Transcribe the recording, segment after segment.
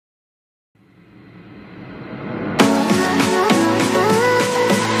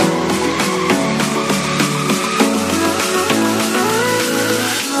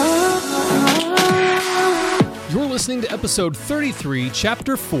listening to episode 33,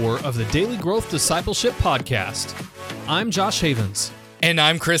 chapter 4 of the Daily Growth Discipleship Podcast. I'm Josh Havens. And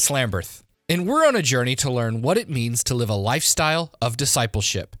I'm Chris Lamberth. And we're on a journey to learn what it means to live a lifestyle of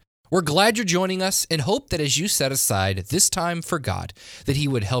discipleship. We're glad you're joining us and hope that as you set aside this time for God, that He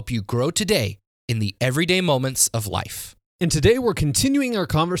would help you grow today in the everyday moments of life. And today we're continuing our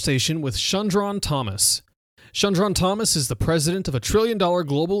conversation with Shundrawn Thomas. Shundrawn Thomas is the president of a $1 trillion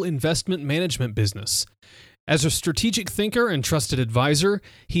global investment management business. As a strategic thinker and trusted advisor,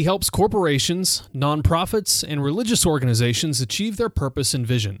 he helps corporations, nonprofits, and religious organizations achieve their purpose and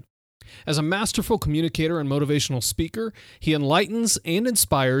vision. As a masterful communicator and motivational speaker, he enlightens and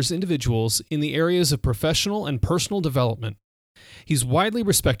inspires individuals in the areas of professional and personal development. He's widely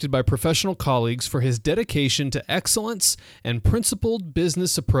respected by professional colleagues for his dedication to excellence and principled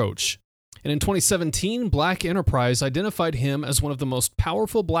business approach. And in 2017, Black Enterprise identified him as one of the most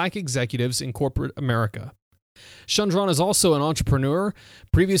powerful Black executives in corporate America. Shundrawn is also an entrepreneur,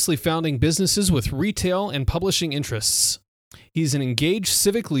 previously founding businesses with retail and publishing interests. He's an engaged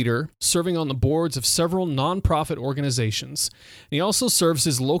civic leader, serving on the boards of several nonprofit organizations. And he also serves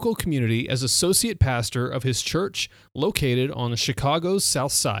his local community as associate pastor of his church located on Chicago's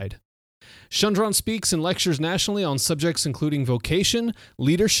South Side. Shundrawn speaks and lectures nationally on subjects including vocation,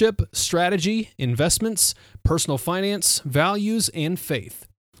 leadership, strategy, investments, personal finance, values, and faith.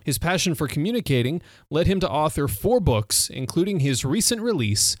 His passion for communicating led him to author 4 books, including his recent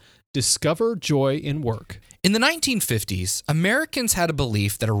release, Discover Joy in Work. In the 1950s, Americans had a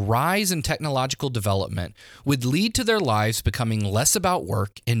belief that a rise in technological development would lead to their lives becoming less about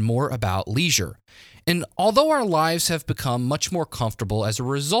work and more about leisure. And although our lives have become much more comfortable as a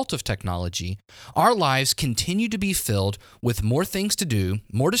result of technology, our lives continue to be filled with more things to do,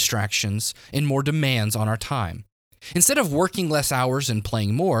 more distractions, and more demands on our time. Instead of working less hours and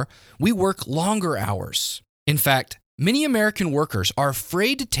playing more, we work longer hours. In fact, many American workers are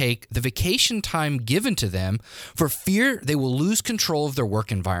afraid to take the vacation time given to them for fear they will lose control of their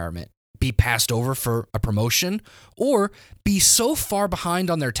work environment, be passed over for a promotion, or be so far behind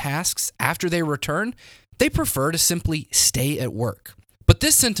on their tasks after they return, they prefer to simply stay at work. But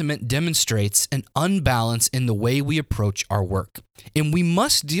this sentiment demonstrates an unbalance in the way we approach our work, and we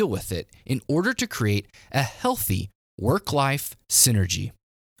must deal with it in order to create a healthy work-life synergy.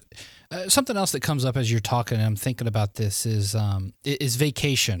 Something else that comes up as you're talking, and I'm thinking about this, is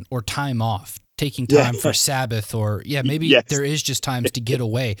vacation or time off, taking time for Sabbath, or maybe there is just times to get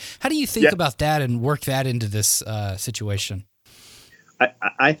away. How do you think about that and work that into this situation?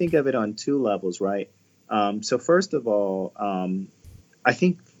 I think of it on 2 levels, right? So first of all, I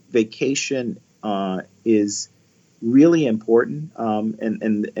think vacation is really important,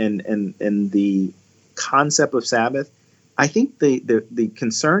 and the concept of Sabbath. I think the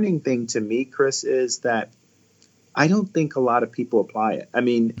concerning thing to me, Chris, is that I don't think a lot of people apply it. I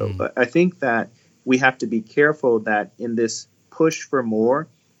mean, I think that we have to be careful that in this push for more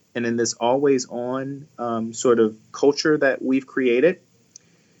and in this always on sort of culture that we've created,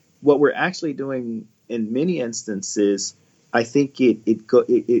 what we're actually doing in many instances, I think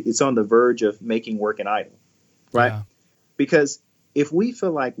it's on the verge of making work an idol, right? Yeah. Because if we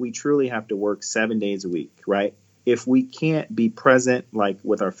feel like we truly have to work 7 days a week, right? If we can't be present, like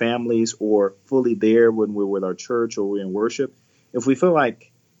with our families or fully there when we're with our church or we're in worship, if we feel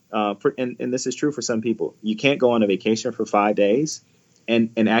like, and this is true for some people, you can't go on a vacation for 5 days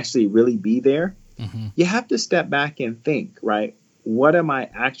and actually really be there, you have to step back and think, right? What am I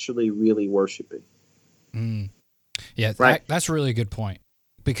actually really worshiping? Yeah, right? That's a really good point,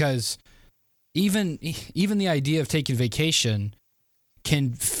 because even the idea of taking vacation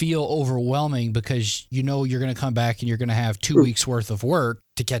can feel overwhelming, because you know you're going to come back and you're going to have 2 weeks worth of work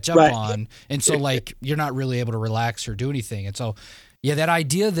to catch up on. And so like you're not really able to relax or do anything. And so, that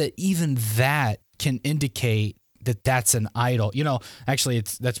idea that even that can indicate that that's an idol, actually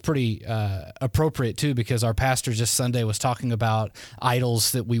that's pretty appropriate too, because our pastor just Sunday was talking about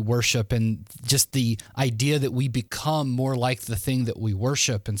idols that we worship and just the idea that we become more like the thing that we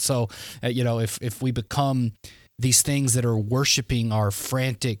worship. And so, if we become these things that are worshiping our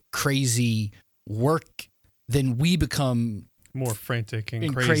frantic, crazy work, then we become more frantic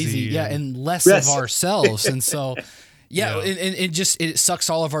and crazy. And less of ourselves. And so, and it sucks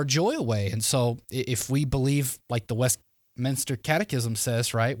all of our joy away. And so if we believe, like the Westminster Catechism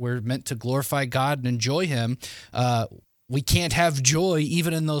says, right, we're meant to glorify God and enjoy Him, we can't have joy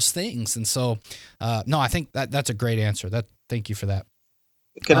even in those things. And so, I think that's a great answer. Thank you for that.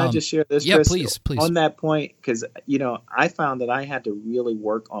 Can I just share this, Chris? Please. On that point, because, I found that I had to really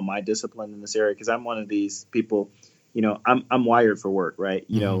work on my discipline in this area, because I'm one of these people, I'm wired for work, right?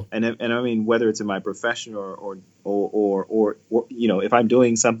 And I mean, whether it's in my profession or if I'm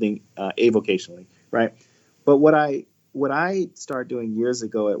doing something avocationally, right? But what I started doing years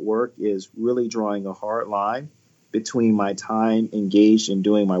ago at work is really drawing a hard line between my time engaged in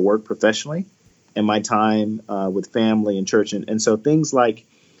doing my work professionally and my time with family and church. And so things like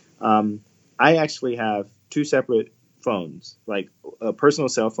I actually have two separate phones, like a personal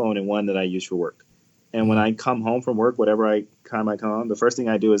cell phone and one that I use for work. And when I come home from work, whatever time I come home, the first thing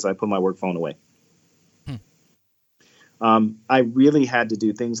I do is I put my work phone away. I really had to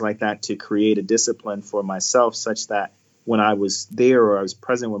do things like that to create a discipline for myself such that when I was there or I was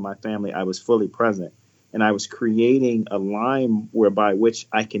present with my family, I was fully present. And I was creating a line whereby which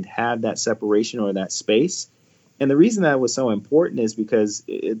I can have that separation or that space. And the reason that was so important is because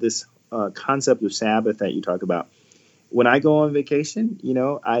this concept of Sabbath that you talk about, when I go on vacation,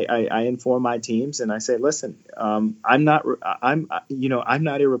 I inform my teams and I say, listen, I'm not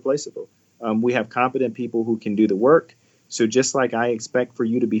irreplaceable. We have competent people who can do the work. So just like I expect for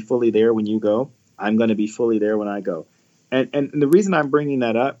you to be fully there when you go, I'm going to be fully there when I go. And the reason I'm bringing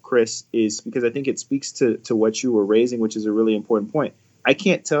that up, Chris, is because I think it speaks to what you were raising, which is a really important point. I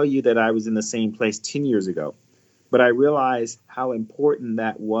can't tell you that I was in the same place 10 years ago, but I realized how important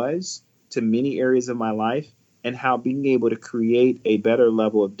that was to many areas of my life and how being able to create a better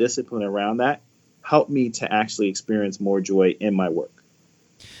level of discipline around that helped me to actually experience more joy in my work.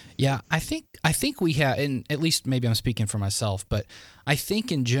 Yeah, I think we have, and at least maybe I'm speaking for myself, but I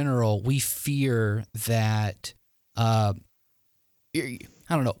think in general we fear that, I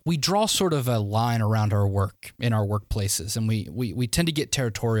don't know, we draw sort of a line around our work in our workplaces, and we tend to get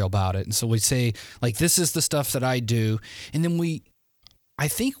territorial about it, and so we say like, this is the stuff that I do, and then I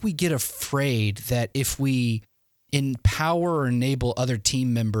think we get afraid that if we empower or enable other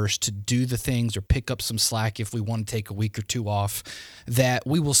team members to do the things or pick up some slack if we want to take a week or two off, that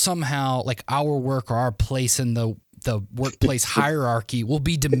we will somehow, like, our work or our place in the workplace hierarchy will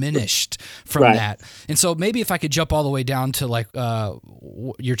be diminished from Right. that. And so maybe if I could jump all the way down to like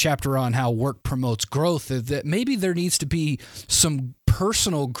your chapter on how work promotes growth, that maybe there needs to be some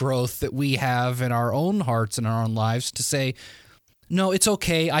personal growth that we have in our own hearts and our own lives to say, no, it's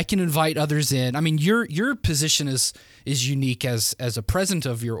okay. I can invite others in. I mean, your position is unique as a president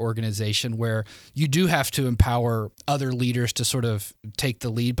of your organization, where you do have to empower other leaders to sort of take the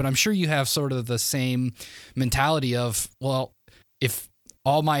lead. But I'm sure you have sort of the same mentality of, well, if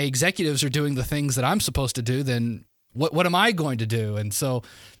all my executives are doing the things that I'm supposed to do, then what am I going to do? And so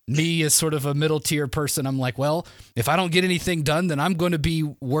me as sort of a middle tier person, I'm like, well, if I don't get anything done, then I'm going to be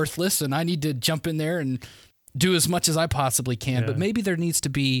worthless, and I need to jump in there and do as much as I possibly can. Yeah. But maybe there needs to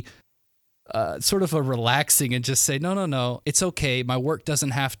be sort of a relaxing and just say, no, it's okay. My work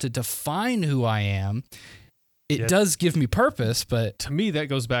doesn't have to define who I am. It does give me purpose, but to me that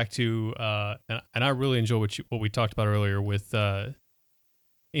goes back to and I really enjoy what we talked about earlier with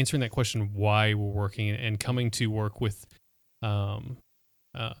answering that question, why we're working, and coming to work with the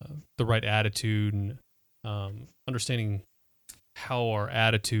right attitude and understanding how our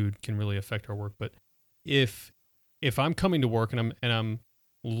attitude can really affect our work. But if I'm coming to work and I'm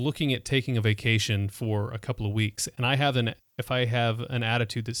looking at taking a vacation for a couple of weeks, and if I have an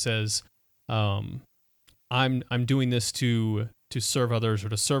attitude that says I'm doing this to serve others or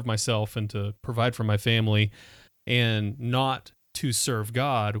to serve myself and to provide for my family and not to serve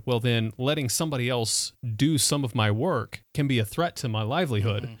God, well, then letting somebody else do some of my work can be a threat to my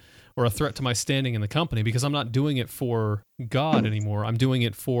livelihood or a threat to my standing in the company, because I'm not doing it for God anymore. I'm doing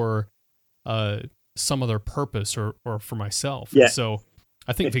it for some other purpose or for myself. Yeah. And so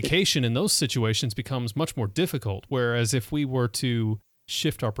I think vacation in those situations becomes much more difficult. Whereas if we were to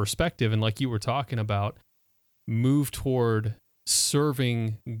shift our perspective and, like you were talking about, move toward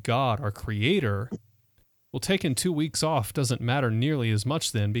serving God, our creator, well, taking 2 weeks off doesn't matter nearly as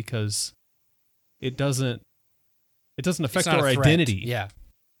much then, because it doesn't affect our identity. Yeah,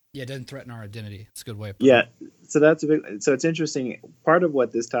 it doesn't threaten our identity. It's a good way of putting it. So it's interesting. Part of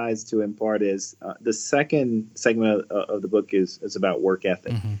what this ties to in part is the second segment of the book is about work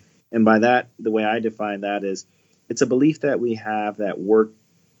ethic. Mm-hmm. And by that, the way I define that is it's a belief that we have that work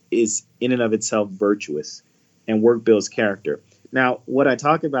is in and of itself virtuous and work builds character. Now, what I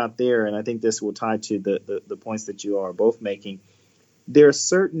talk about there, and I think this will tie to the points that you are both making, there are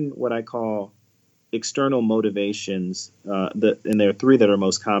certain what I call external motivations, and there are three that are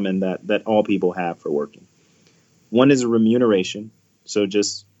most common that all people have for working. One is a remuneration, so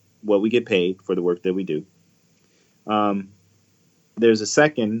just what we get paid for the work that we do. there's a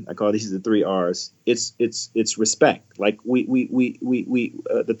second. I call these the three R's. It's respect. Like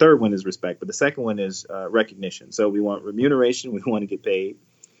the third one is respect, but the second one is recognition. So we want remuneration. We want to get paid.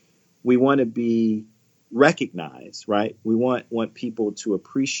 We want to be recognized, right? We want people to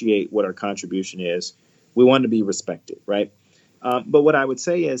appreciate what our contribution is. We want to be respected, right? But what I would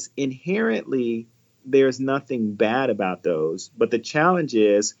say is inherently there's nothing bad about those. But the challenge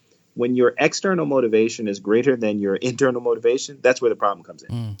is when your external motivation is greater than your internal motivation, that's where the problem comes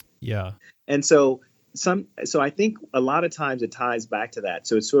in. Yeah. And so I think a lot of times it ties back to that.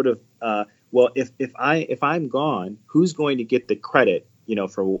 So it's sort of, well, if I'm gone, who's going to get the credit,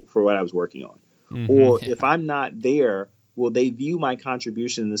 for what I was working on? Or if I'm not there, will they view my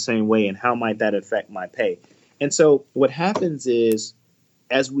contribution in the same way? And how might that affect my pay? And so what happens is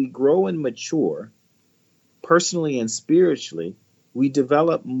as we grow and mature, personally and spiritually, we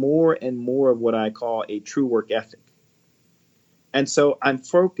develop more and more of what I call a true work ethic. And so I'm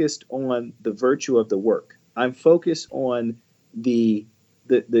focused on the virtue of the work. I'm focused on the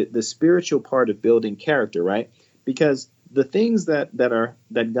spiritual part of building character, right? Because the things that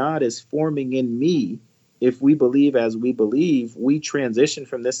God is forming in me, if we believe as we believe, we transition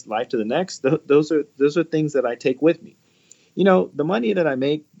from this life to the next. Those are things that I take with me. The money that I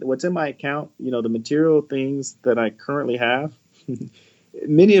make, what's in my account, the material things that I currently have,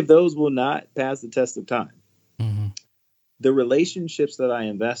 many of those will not pass the test of time. Mm-hmm. The relationships that I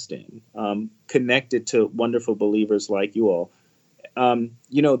invest in, connected to wonderful believers like you all,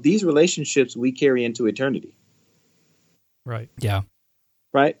 these relationships we carry into eternity. Right. Yeah.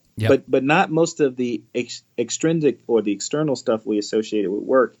 Right. Yep. But not most of the extrinsic or the external stuff we associate with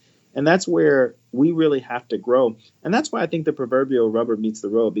work. And that's where we really have to grow. And that's why I think the proverbial rubber meets the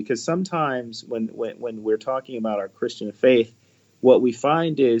road, because sometimes when we're talking about our Christian faith, what we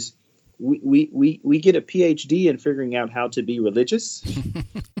find is we get a PhD in figuring out how to be religious.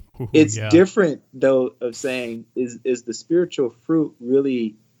 It's different, though, of saying, is the spiritual fruit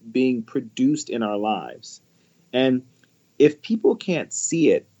really being produced in our lives? And if people can't see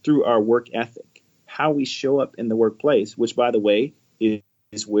it through our work ethic, how we show up in the workplace, which, by the way,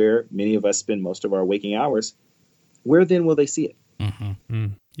 is where many of us spend most of our waking hours, where then will they see it? Mm-hmm.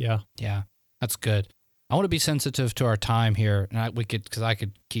 Yeah. That's good. I want to be sensitive to our time here, and because I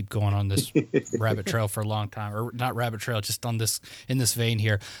could keep going on this rabbit trail for a long time, or not rabbit trail, just in this vein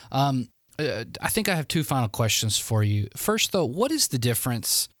here. I think I have two final questions for you. First, though, what is the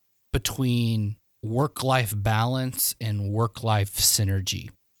difference between work-life balance and work-life synergy?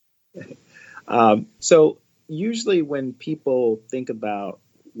 So usually when people think about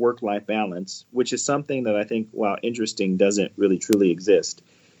work-life balance, which is something that I think, while interesting, doesn't really truly exist,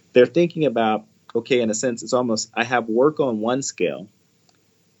 they're thinking about, okay, in a sense, it's almost, I have work on one scale,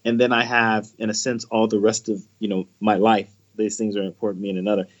 and then I have, in a sense, all the rest of, my life. These things are important to me in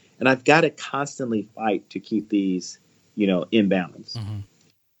another. And I've got to constantly fight to keep these, in balance. Mm-hmm.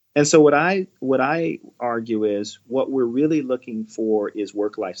 And so what I argue is what we're really looking for is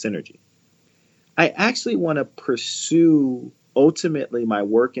work-life synergy. I actually want to pursue ultimately my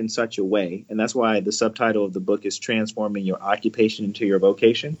work in such a way, and that's why the subtitle of the book is Transforming Your Occupation into Your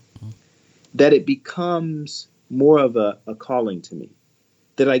Vocation, that it becomes more of a calling to me,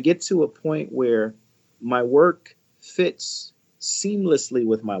 that I get to a point where my work fits seamlessly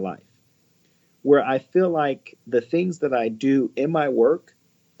with my life, where I feel like the things that I do in my work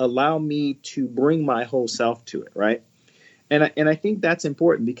allow me to bring my whole self to it, right? And I think that's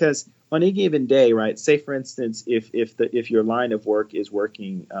important because on any given day, right? Say, for instance, if your line of work is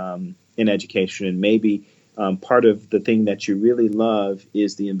working in education, and maybe part of the thing that you really love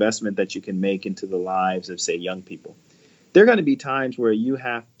is the investment that you can make into the lives of, say, young people. There are going to be times where you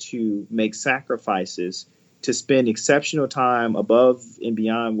have to make sacrifices to spend exceptional time above and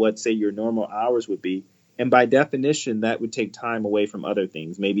beyond what, say, your normal hours would be. And by definition, that would take time away from other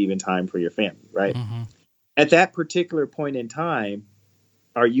things, maybe even time for your family, right? Mm-hmm. At that particular point in time,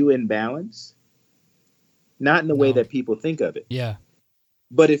 are you in balance? Not in the way that people think of it. Yeah.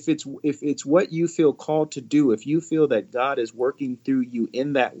 But if it's what you feel called to do, if you feel that God is working through you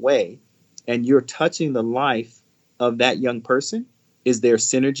in that way, and you're touching the life of that young person, is there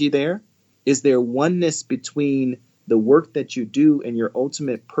synergy there? Is there oneness between the work that you do and your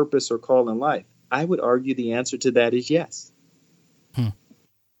ultimate purpose or call in life? I would argue the answer to that is yes.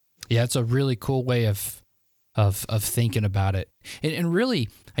 Yeah, it's a really cool way of thinking about it. And really,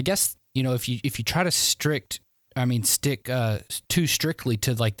 I guess, if you try to stick too strictly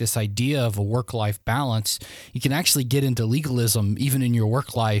to like this idea of a work-life balance, you can actually get into legalism even in your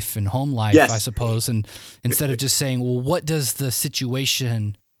work life and home life, yes. I suppose. And instead of just saying, well, what does the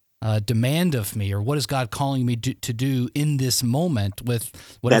situation demand of me, or what is God calling me to do in this moment with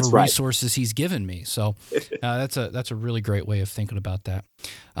whatever That's right. resources He's given me. So that's a really great way of thinking about that.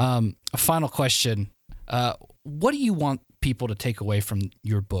 A final question: what do you want people to take away from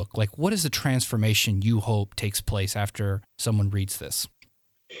your book? Like, what is the transformation you hope takes place after someone reads this?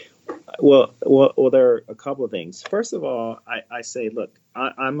 Well, there are a couple of things. First of all, I say, look,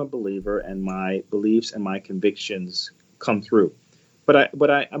 I'm a believer, and my beliefs and my convictions come through.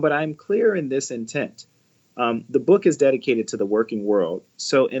 But I'm clear in this intent. The book is dedicated to the working world.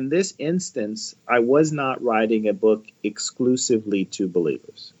 So in this instance, I was not writing a book exclusively to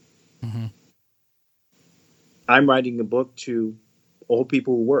believers. Mm-hmm. I'm writing a book to all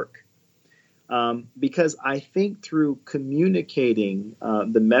people who work. Because I think through communicating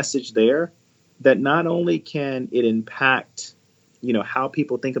the message there, that not only can it impact, how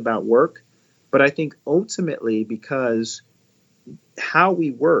people think about work, but I think ultimately because how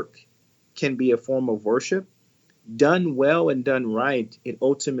we work can be a form of worship, done well and done right, it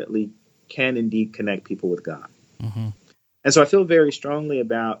ultimately can indeed connect people with God. Mm-hmm. And so I feel very strongly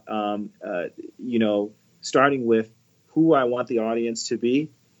about, starting with who I want the audience to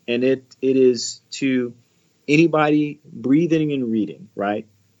be. And it is to anybody breathing and reading, right,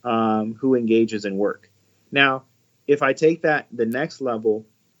 who engages in work. Now, if I take that the next level,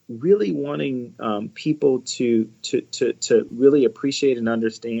 really wanting people to really appreciate and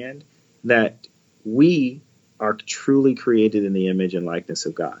understand that we are truly created in the image and likeness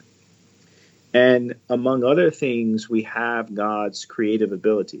of God. And among other things, we have God's creative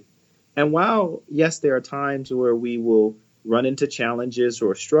ability. And while, yes, there are times where we will run into challenges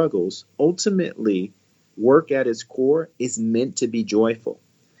or struggles, ultimately, work at its core is meant to be joyful.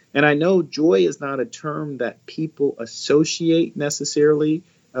 And I know joy is not a term that people associate necessarily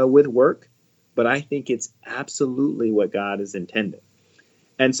with work, but I think it's absolutely what God has intended.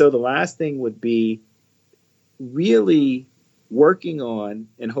 And so the last thing would be really working on,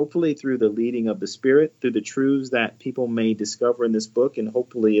 and hopefully through the leading of the Spirit, through the truths that people may discover in this book, and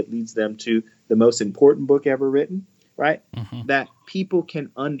hopefully it leads them to the most important book ever written, right? Mm-hmm. That people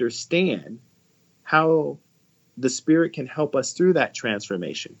can understand how the Spirit can help us through that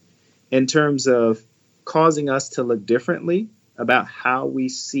transformation in terms of causing us to look differently about how we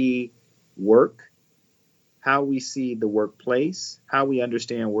see work, how we see the workplace, how we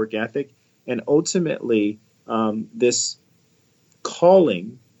understand work ethic, and ultimately this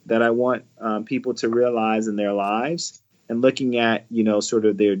calling that I want people to realize in their lives, and looking at, sort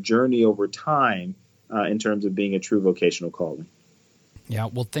of their journey over time in terms of being a true vocational calling. Yeah,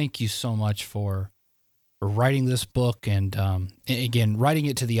 well, thank you so much for writing this book, and again, writing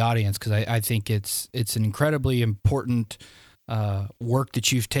it to the audience, because I think it's an incredibly important work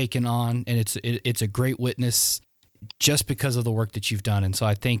that you've taken on, and it's a great witness just because of the work that you've done. And so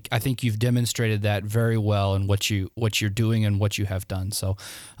I think you've demonstrated that very well in what you're doing and what you have done. So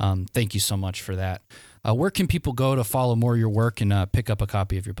thank you so much for that. Where can people go to follow more of your work and pick up a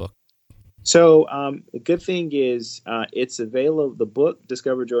copy of your book? So the good thing is it's available. The book,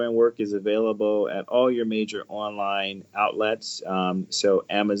 Discover Joy in Work, is available at all your major online outlets. So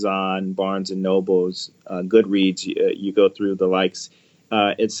Amazon, Barnes and Nobles, Goodreads, you go through the likes.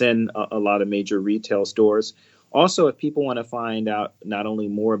 It's in a lot of major retail stores. Also, if people want to find out not only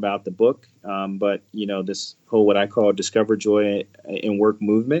more about the book, but, this whole what I call Discover Joy in Work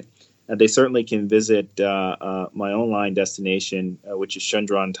movement, they certainly can visit my online destination, which is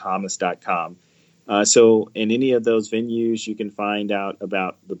shundrawnthomas.com. So in any of those venues, you can find out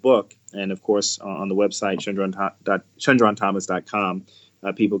about the book. And, of course, on the website, shundrawnthomas.com,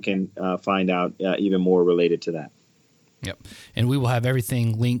 people can find out even more related to that. Yep. And we will have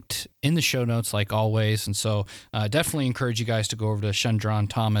everything linked in the show notes like always. And so definitely encourage you guys to go over to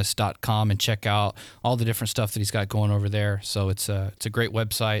shundrawnthomas.com and check out all the different stuff that he's got going over there. So it's a great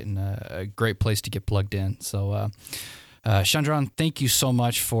website and a great place to get plugged in. So Shundrawn, thank you so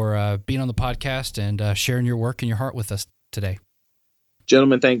much for being on the podcast and sharing your work and your heart with us today.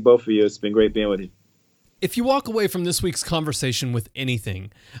 Gentlemen, thank both of you. It's been great being with you. If you walk away from this week's conversation with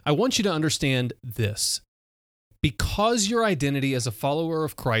anything, I want you to understand this. Because your identity as a follower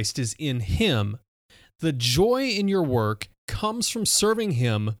of Christ is in Him, the joy in your work comes from serving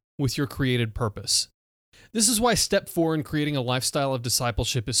Him with your created purpose. This is why step 4 in creating a lifestyle of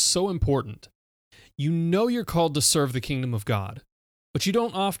discipleship is so important. You know you're called to serve the kingdom of God, but you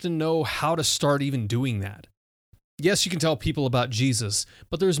don't often know how to start even doing that. Yes, you can tell people about Jesus,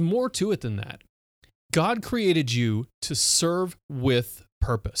 but there's more to it than that. God created you to serve with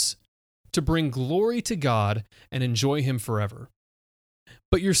purpose, to bring glory to God and enjoy Him forever.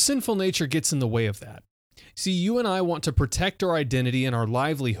 But your sinful nature gets in the way of that. See, you and I want to protect our identity and our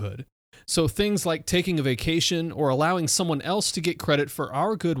livelihood, so things like taking a vacation or allowing someone else to get credit for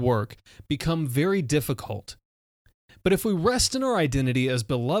our good work become very difficult. But if we rest in our identity as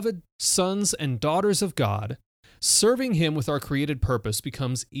beloved sons and daughters of God, serving Him with our created purpose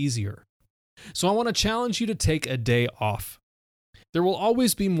becomes easier. So I want to challenge you to take a day off. There will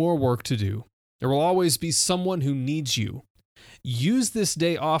always be more work to do. There will always be someone who needs you. Use this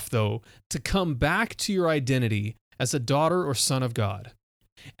day off, though, to come back to your identity as a daughter or son of God.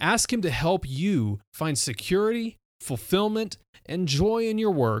 Ask Him to help you find security, fulfillment, and joy in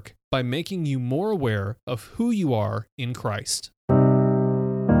your work by making you more aware of who you are in Christ.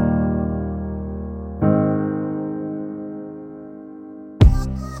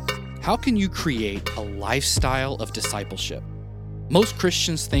 How can you create a lifestyle of discipleship? Most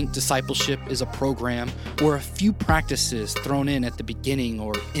Christians think discipleship is a program or a few practices thrown in at the beginning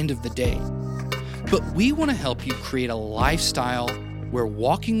or end of the day. But we want to help you create a lifestyle where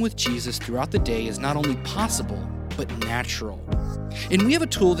walking with Jesus throughout the day is not only possible, but natural. And we have a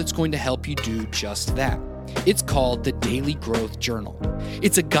tool that's going to help you do just that. It's called the Daily Growth Journal.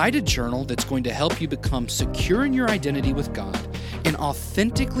 It's a guided journal that's going to help you become secure in your identity with God and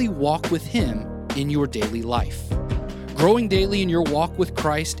authentically walk with Him in your daily life. Growing daily in your walk with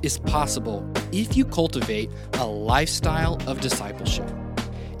Christ is possible if you cultivate a lifestyle of discipleship.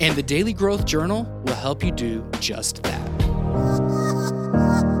 And the Daily Growth Journal will help you do just that.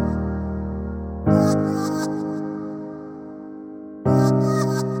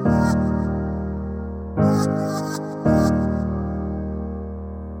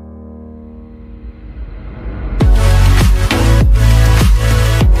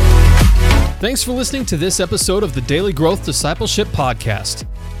 Thanks for listening to this episode of the Daily Growth Discipleship Podcast.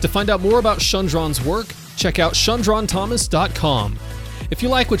 To find out more about Shundrawn's work, check out shundrawnthomas.com. If you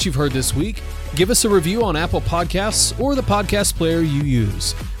like what you've heard this week, give us a review on Apple Podcasts or the podcast player you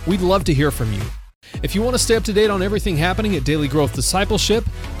use. We'd love to hear from you. If you want to stay up to date on everything happening at Daily Growth Discipleship,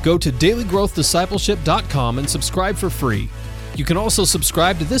 go to dailygrowthdiscipleship.com and subscribe for free. You can also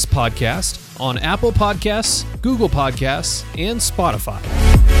subscribe to this podcast on Apple Podcasts, Google Podcasts, and Spotify.